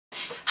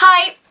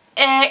Hi,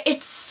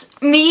 it's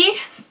me,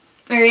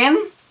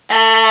 Miriam.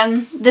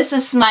 This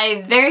is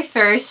my very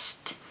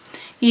first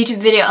YouTube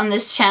video on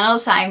this channel,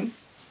 so I'm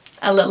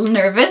a little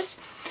nervous.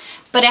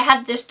 But I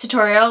had this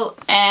tutorial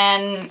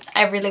and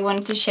I really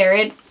wanted to share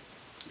it.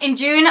 In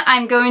June,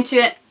 I'm going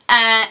to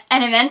an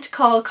event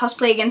called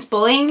Cosplay Against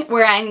Bullying,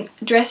 where I'm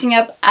dressing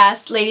up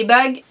as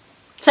Ladybug.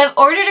 So I've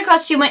ordered a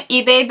costume on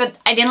eBay, but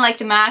I didn't like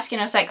the mask,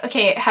 and I was like,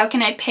 okay, how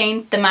can I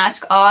paint the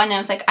mask on? And I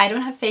was like, I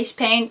don't have face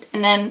paint.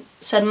 And then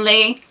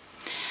suddenly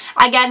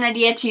I got an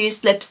idea to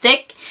use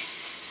lipstick.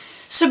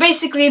 So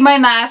basically my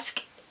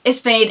mask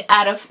is made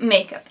out of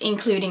makeup,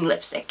 including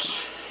lipstick.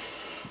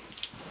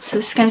 So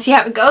just gonna see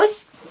how it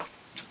goes.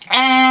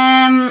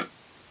 And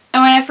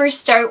when I first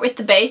start with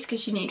the base,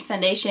 because you need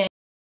foundation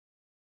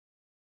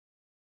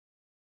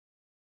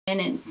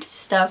and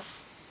stuff.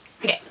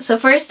 Okay, so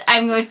first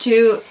I'm going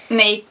to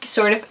make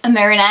sort of a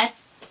marionette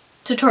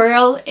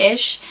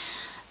tutorial-ish,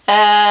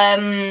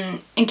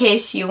 in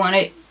case you want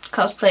to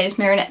cosplay as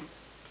marionette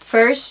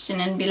first and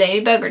then be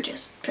Ladybug, or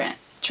just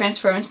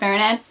transform as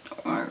marionette,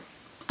 or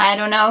I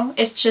don't know.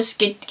 It's just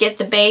get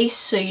the base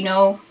so you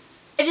know.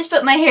 I just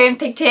put my hair in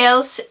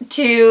pigtails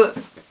to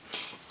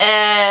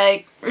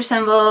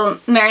resemble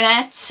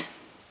Marinette,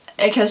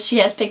 because she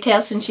has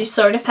pigtails and she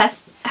sort of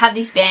have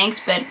these bangs,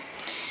 but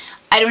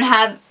I don't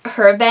have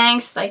her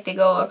bangs, like they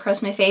go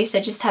across my face. I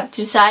just have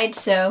to the side,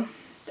 so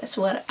that's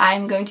what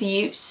I'm going to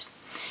use.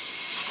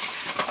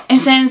 And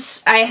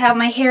since I have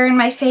my hair in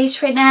my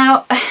face right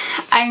now,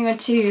 I'm going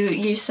to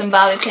use some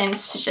bobby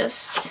pins to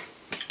just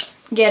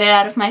get it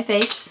out of my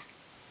face.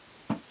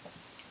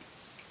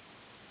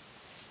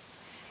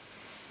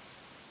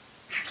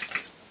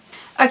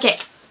 Okay,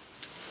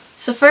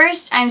 so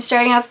first I'm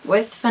starting off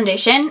with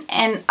foundation,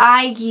 and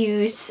I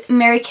use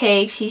Mary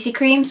Kay CC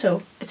cream.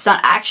 So it's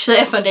not actually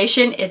a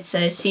foundation, it's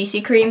a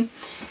CC cream.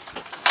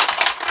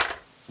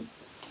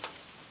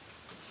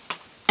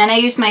 And I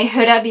use my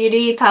Huda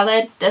Beauty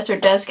palette,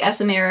 Desert Dusk, as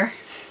a mirror.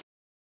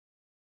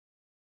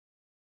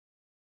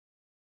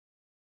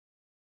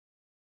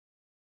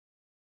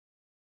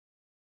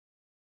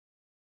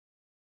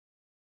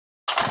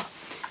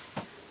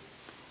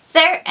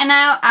 There, and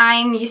now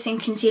I'm using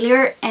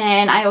concealer,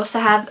 and I also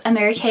have a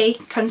Mary Kay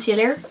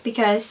concealer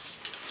because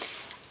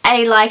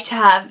I like to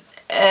have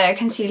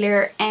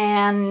concealer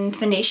and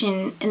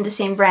foundation in the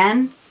same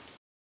brand.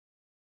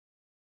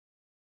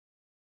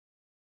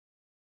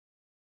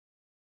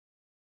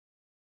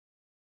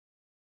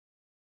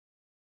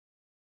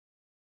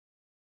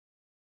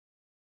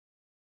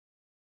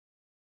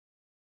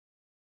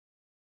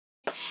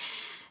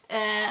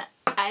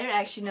 I don't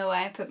actually know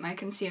why I put my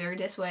concealer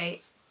this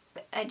way.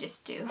 I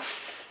just do.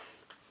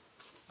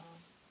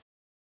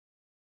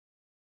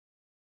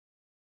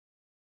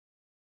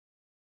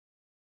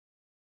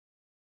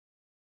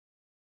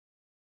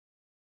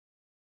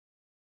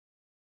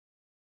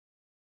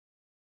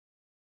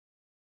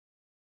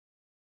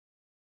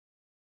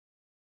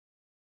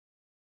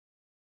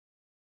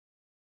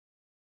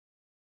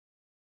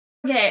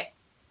 Okay,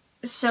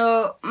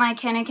 so my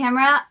Canon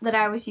camera that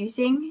I was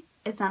using,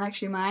 it's not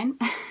actually mine.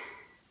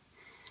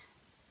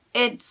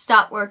 It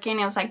stopped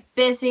working. It was like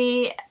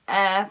busy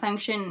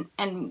function,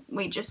 and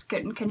we just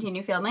couldn't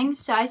continue filming.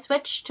 So I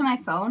switched to my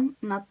phone.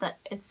 Not that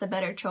it's a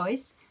better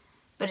choice,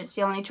 but it's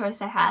the only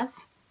choice I have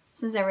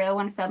since I really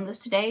want to film this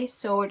today.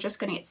 So we're just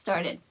gonna get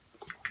started.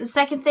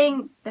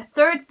 The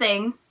third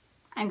thing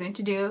I'm going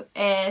to do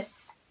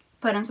is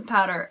put on some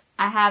powder.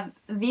 I have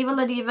Viva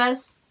La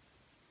Divas.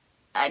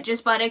 I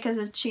just bought it because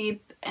it's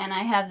cheap, and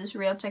I have this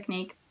Real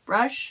Technique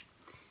brush.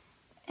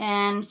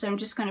 And so I'm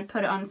just going to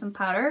put on some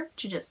powder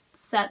to just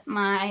set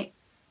my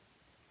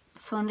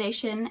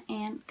foundation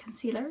and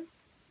concealer.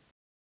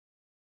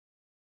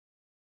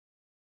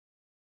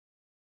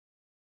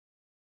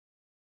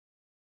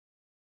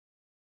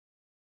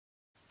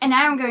 And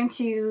now I'm going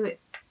to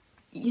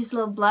use a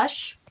little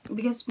blush,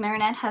 because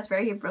Marinette has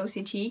very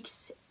rosy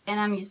cheeks, and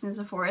I'm using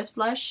Sephora's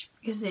blush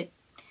because it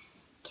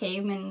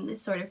came in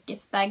this sort of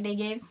gift bag they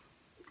gave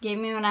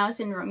me when I was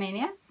in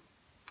Romania.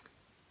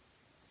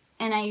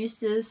 And I use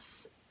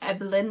this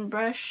Ebelin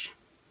brush.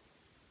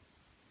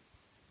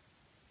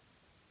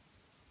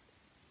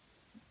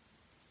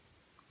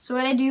 So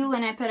what I do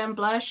when I put on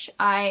blush,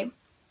 I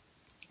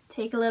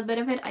take a little bit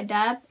of it, I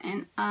dab,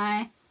 and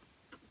I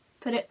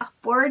put it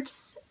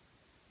upwards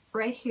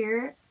right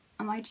here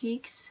on my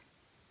cheeks,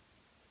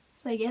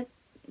 so I get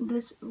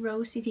this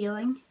rosy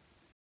feeling.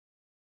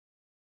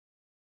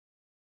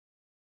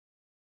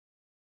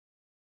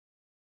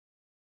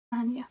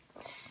 And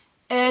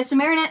yeah. So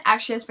Marinette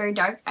actually has very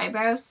dark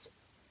eyebrows,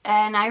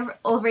 and I've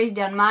already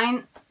done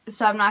mine,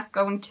 so I'm not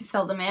going to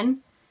fill them in.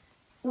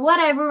 What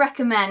I would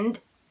recommend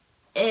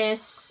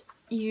is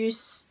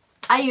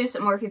I use a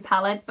Morphe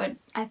palette, but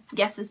I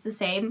guess it's the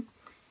same.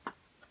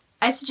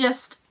 I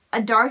suggest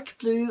a dark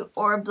blue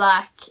or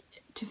black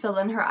to fill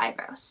in her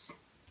eyebrows.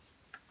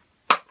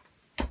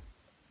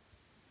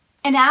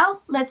 And now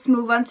let's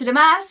move on to the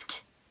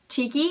mask.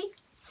 Cheeky,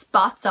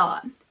 spots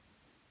on.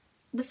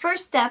 The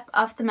first step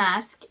of the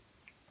mask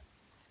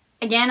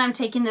Again, I'm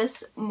taking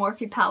this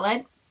Morphe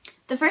palette.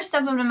 The first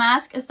step of the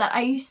mask is that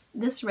I use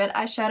this red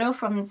eyeshadow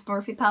from this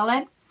Morphe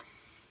palette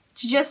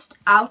to just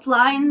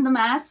outline the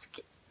mask.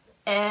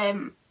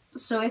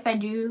 So if I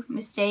do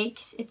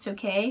mistakes, it's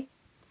okay.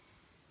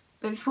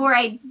 But before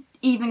I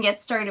even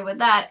get started with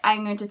that,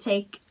 I'm going to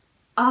take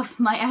off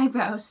my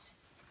eyebrows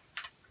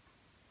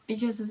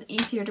because it's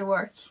easier to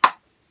work.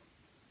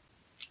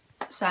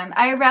 So I'm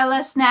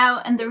eyebrowless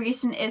now, and the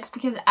reason is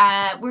because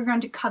we're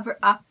going to cover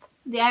up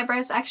the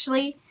eyebrows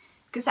actually.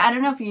 Because I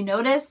don't know if you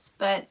noticed,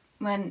 but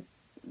when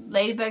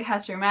Ladybug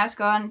has her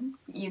mask on,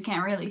 you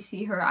can't really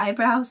see her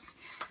eyebrows.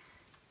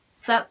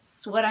 So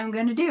that's what I'm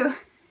going to do.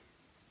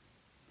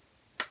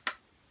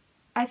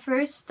 I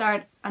first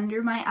start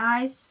under my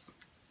eyes,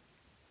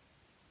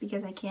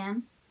 because I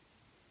can.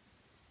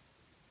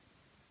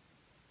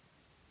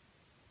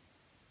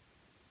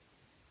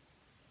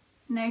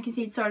 Now you can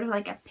see it's sort of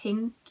like a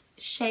pink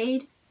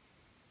shade.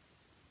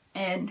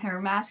 And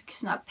her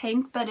mask's not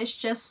pink, but it's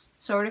just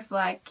sort of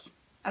like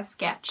a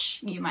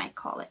sketch, you might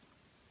call it.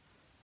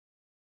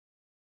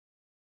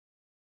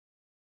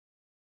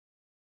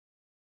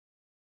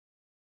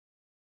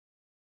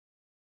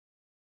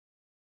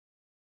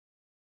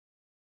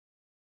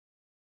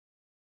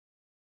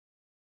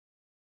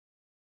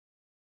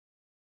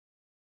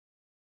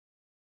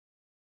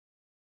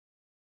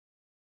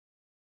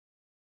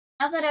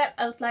 Now that I've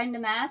outlined the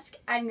mask,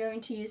 I'm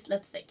going to use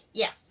lipstick.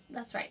 Yes,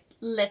 that's right,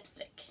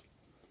 lipstick.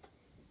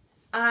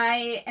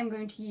 I am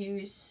going to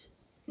use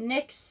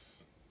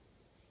NYX.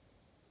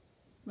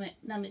 Wait,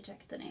 let me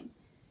check the name.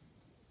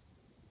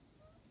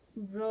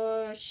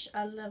 Rouge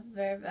à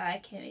lèvres. I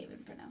can't even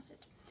pronounce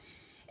it.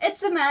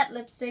 It's a matte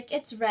lipstick.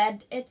 It's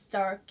red. It's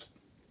dark.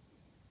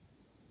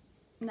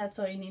 That's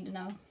all you need to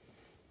know.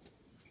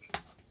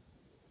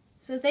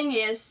 So the thing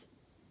is,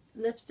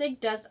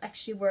 lipstick does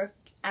actually work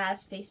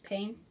as face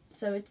paint.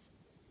 So it's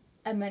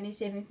a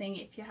money-saving thing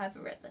if you have a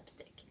red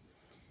lipstick.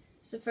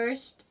 So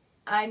first,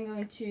 I'm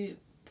going to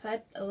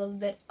put a little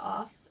bit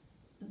of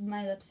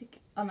my lipstick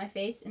on my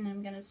face, and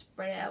I'm going to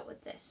spread it out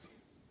with this.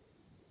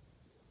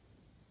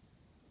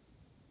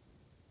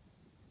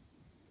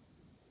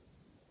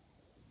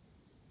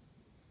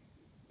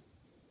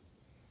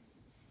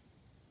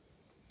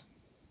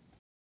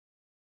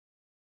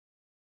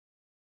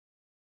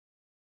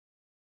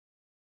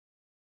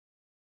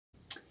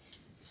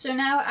 So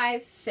now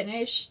I've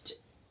finished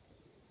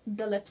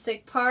the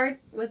lipstick part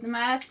with the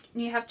mask,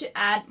 and you have to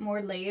add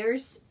more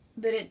layers,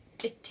 but it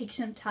takes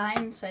some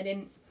time, so I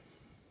didn't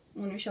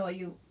want to show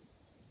you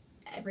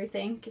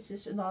everything because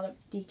there's a lot of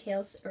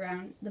details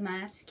around the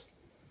mask.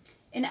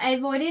 And I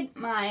avoided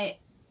my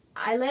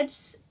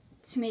eyelids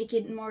to make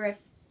it more of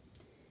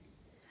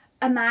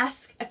a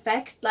mask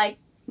effect, like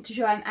to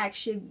show I'm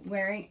actually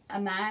wearing a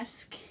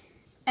mask.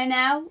 And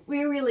now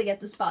we really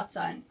get the spots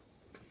on.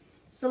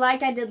 So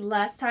like I did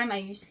last time, I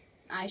used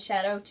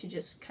eyeshadow to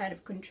just kind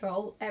of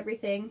control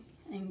everything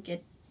and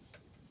get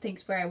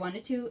things where I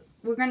wanted to.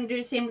 We're going to do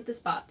the same with the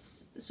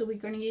spots. So we're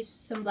going to use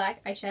some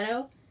black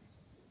eyeshadow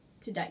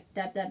to dab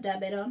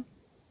it on.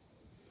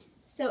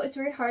 So it's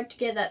very hard to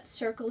get that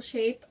circle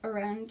shape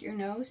around your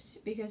nose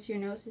because your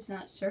nose is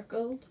not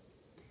circled.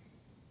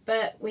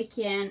 But we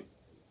can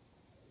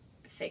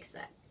fix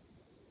that.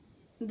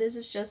 This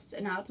is just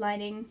an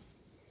outlining,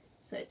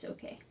 so it's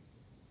okay.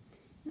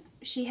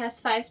 She has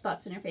 5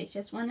 spots in her face,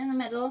 just 1 in the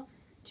middle,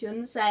 2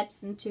 on the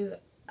sides, and 2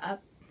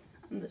 up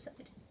on the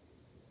side.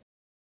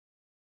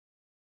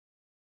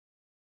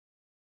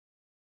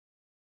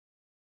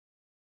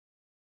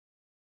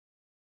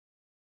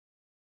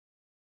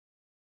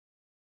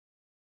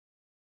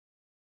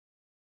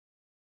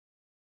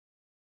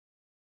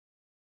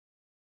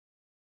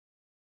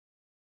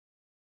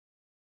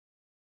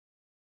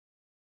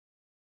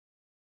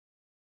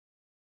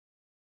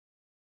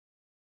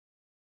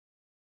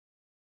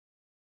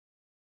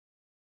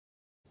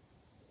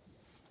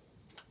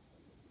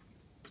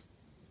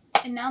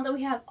 And now that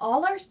we have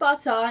all our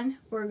spots on,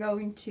 we're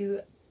going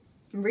to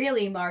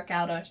really mark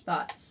out our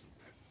spots.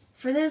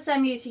 For this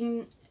I'm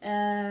using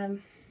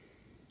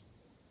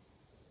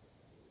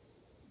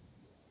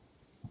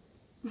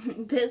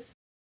this.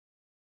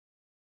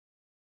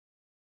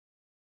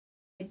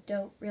 I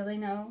don't really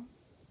know.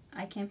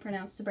 I can't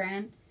pronounce the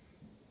brand.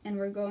 And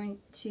we're going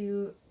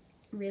to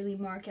really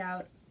mark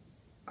out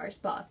our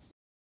spots.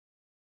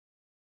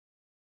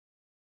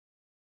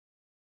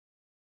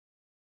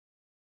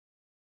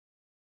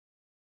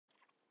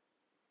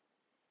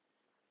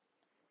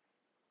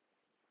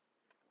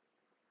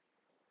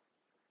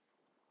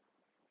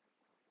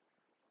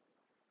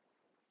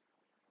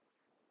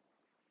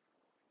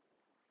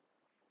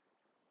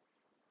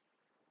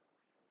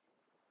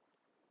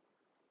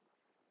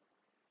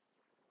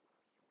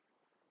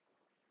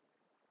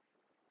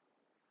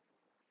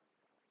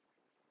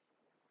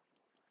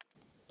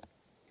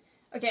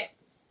 Okay,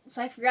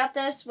 so I forgot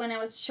this when I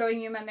was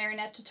showing you my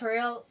marionette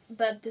tutorial,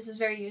 but this is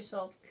very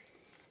useful.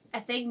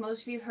 I think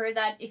most of you have heard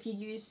that if you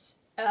use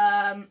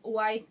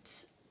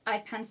white eye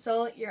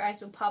pencil, your eyes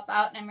will pop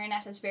out, and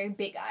marionette has very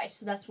big eyes,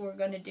 so that's what we're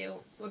going to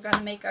do. We're going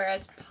to make our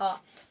eyes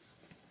pop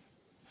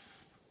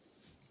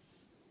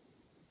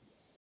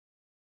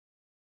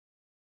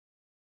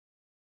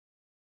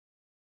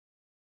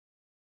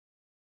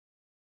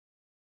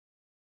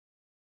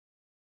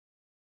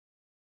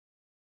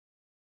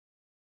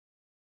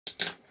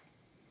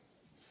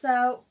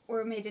So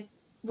we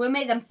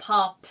made them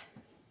pop,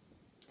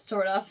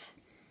 sort of.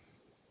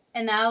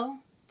 And now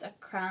the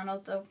crown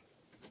of the,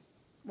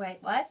 wait,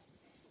 what?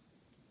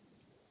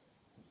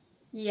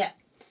 Yeah,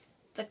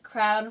 the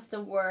crown of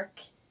the work,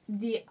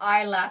 the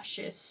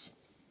eyelashes.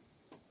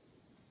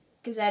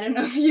 Because I don't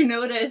know if you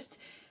noticed,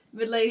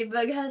 but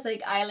Ladybug has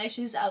like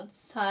eyelashes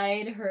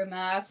outside her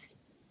mask.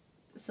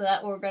 So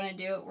that we're gonna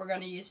do, we're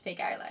gonna use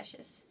fake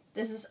eyelashes.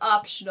 This is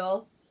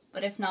optional,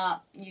 but if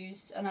not,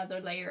 use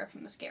another layer of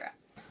mascara.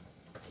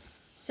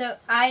 So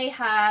I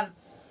have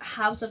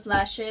House of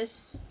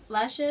Lashes,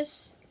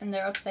 and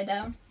they're upside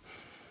down.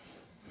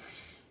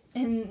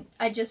 And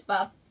I just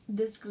bought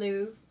this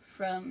glue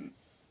from,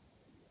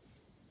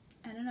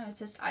 I don't know, it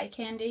says eye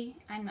candy,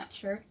 I'm not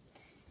sure.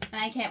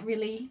 And I can't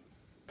really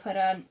put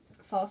on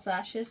false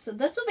lashes, so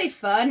this will be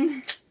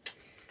fun.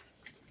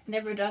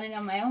 Never done it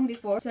on my own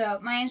before. So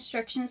my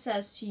instruction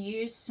says to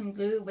use some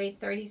glue, wait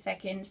 30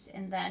 seconds,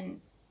 and then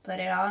put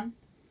it on.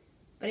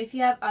 But if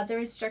you have other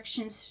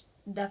instructions,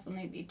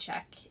 definitely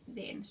check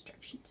the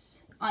instructions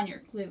on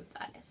your glue,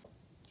 that is.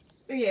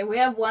 Okay, we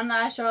have one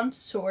lash on,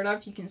 sort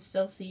of. You can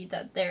still see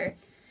that there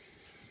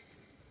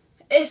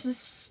is a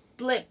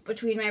split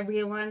between my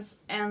real ones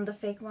and the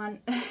fake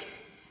one.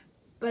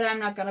 But I'm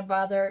not gonna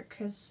bother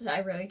because I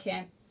really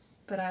can't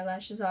put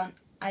eyelashes on.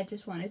 I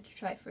just wanted to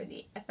try for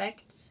the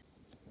effects.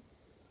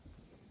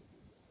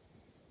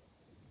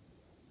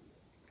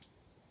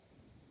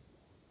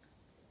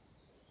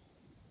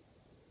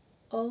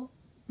 Oh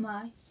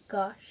my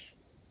gosh.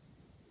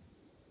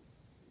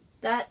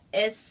 That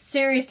is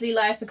seriously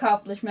life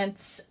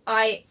accomplishments.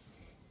 Okay,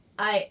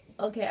 I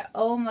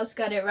almost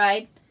got it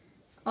right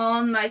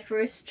on my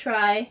first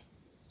try.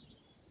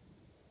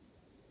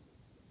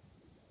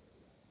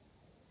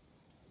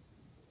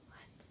 What?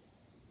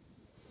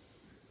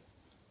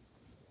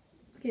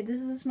 Okay, this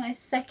is my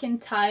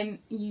second time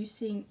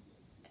using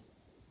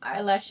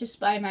eyelashes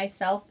by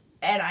myself,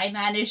 and I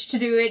managed to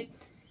do it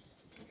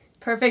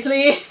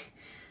perfectly.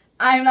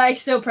 I'm like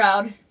so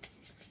proud.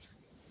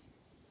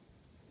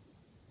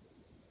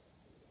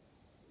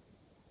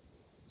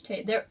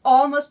 Okay, they're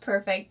almost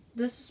perfect.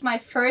 This is my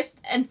first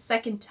and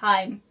second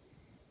time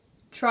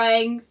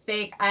trying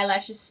fake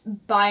eyelashes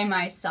by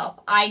myself.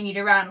 I need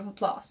a round of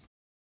applause.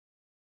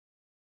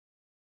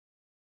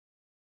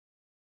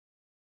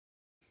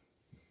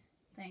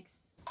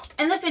 Thanks.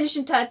 And the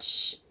finishing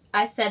touch,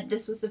 I said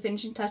this was the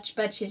finishing touch,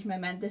 but I changed my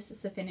mind. This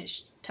is the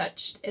finished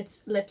touch.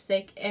 It's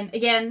lipstick, and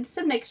again,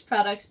 some NYX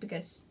products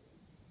because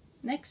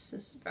NYX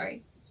is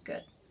very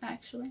good,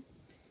 actually.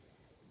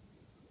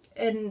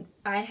 And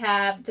I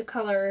have the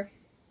color,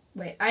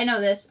 wait, I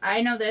know this.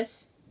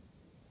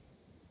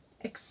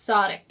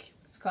 Exotic.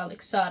 It's called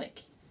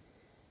Exotic.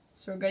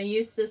 So we're going to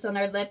use this on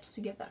our lips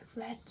to get that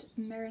red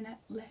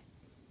marionette lip,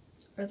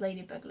 or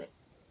ladybug lip.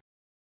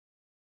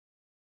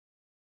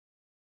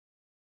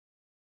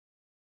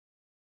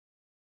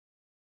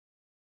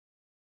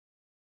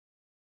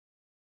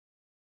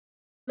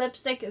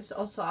 Lipstick is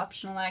also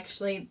optional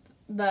actually,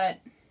 but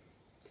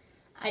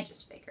I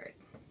just figured,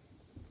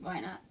 why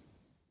not?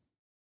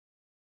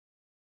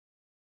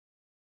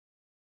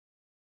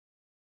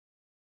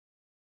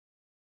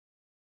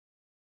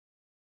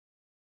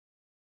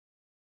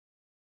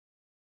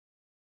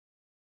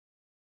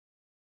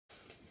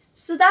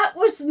 So that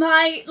was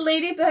my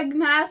Ladybug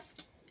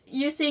mask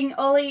using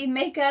Ollie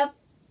makeup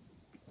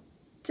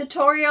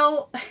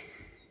tutorial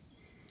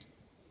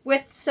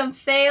with some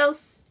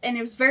fails, and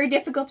it was very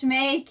difficult to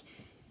make,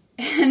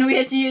 and we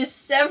had to use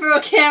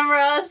several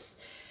cameras.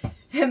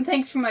 And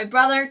thanks for my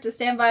brother to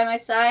stand by my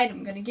side.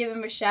 I'm gonna give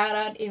him a shout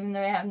out even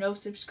though I have no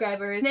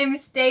subscribers. His name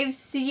is Dave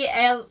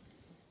C-A-L-M.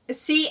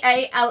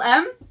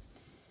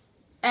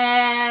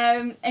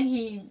 And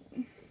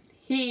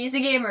he's a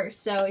gamer,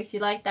 so if you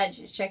like that,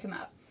 just check him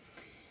out.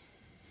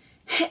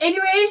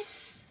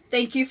 Anyways,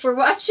 thank you for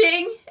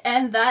watching,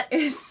 and that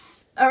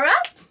is a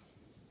wrap.